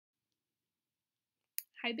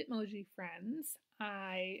Hi Bitmoji friends.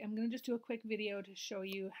 I am going to just do a quick video to show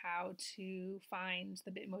you how to find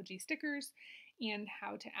the Bitmoji stickers and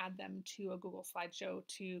how to add them to a Google slideshow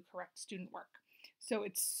to correct student work. So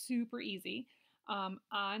it's super easy.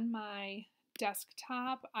 On my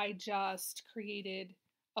desktop, I just created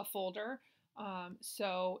a folder.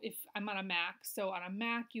 So if I'm on a Mac, so on a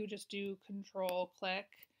Mac you just do Control click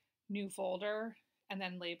new folder and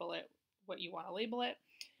then label it what you want to label it.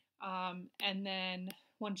 And then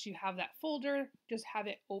once you have that folder, just have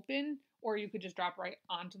it open, or you could just drop right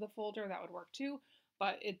onto the folder. That would work too,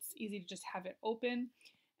 but it's easy to just have it open.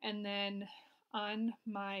 And then on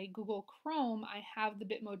my Google Chrome, I have the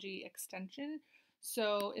Bitmoji extension.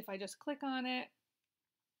 So if I just click on it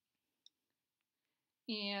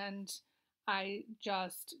and I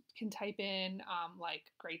just can type in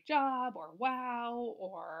like great job or wow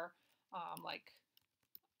or like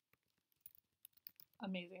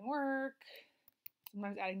amazing work.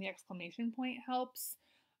 Sometimes adding the exclamation point helps.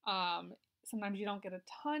 Sometimes you don't get a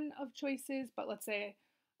ton of choices, but let's say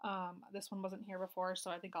this one wasn't here before, so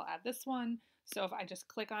I think I'll add this one. So if I just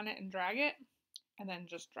click on it and drag it and then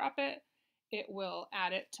just drop it, it will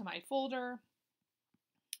add it to my folder.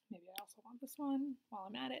 Maybe I also want this one while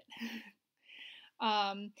I'm at it.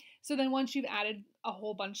 So then once you've added a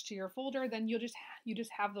whole bunch to your folder, then you just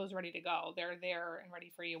have those ready to go. They're there and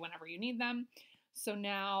ready for you whenever you need them. So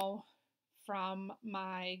now from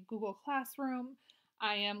my Google Classroom,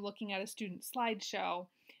 I am looking at a student slideshow,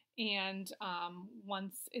 and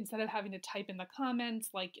instead of having to type in the comments,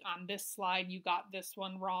 like on this slide you got this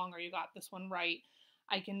one wrong or you got this one right,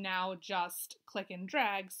 I can now just click and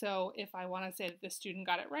drag. So if I want to say that the student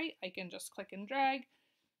got it right, I can just click and drag,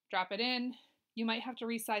 drop it in. You might have to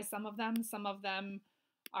resize some of them. Some of them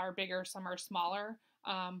are bigger, some are smaller,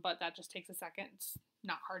 but that just takes a second. It's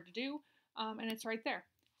not hard to do, and it's right there.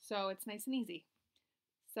 So it's nice and easy.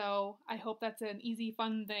 So I hope that's an easy,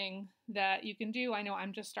 fun thing that you can do. I know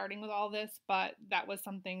I'm just starting with all this, but that was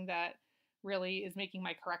something that really is making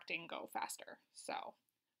my correcting go faster. So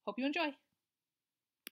hope you enjoy.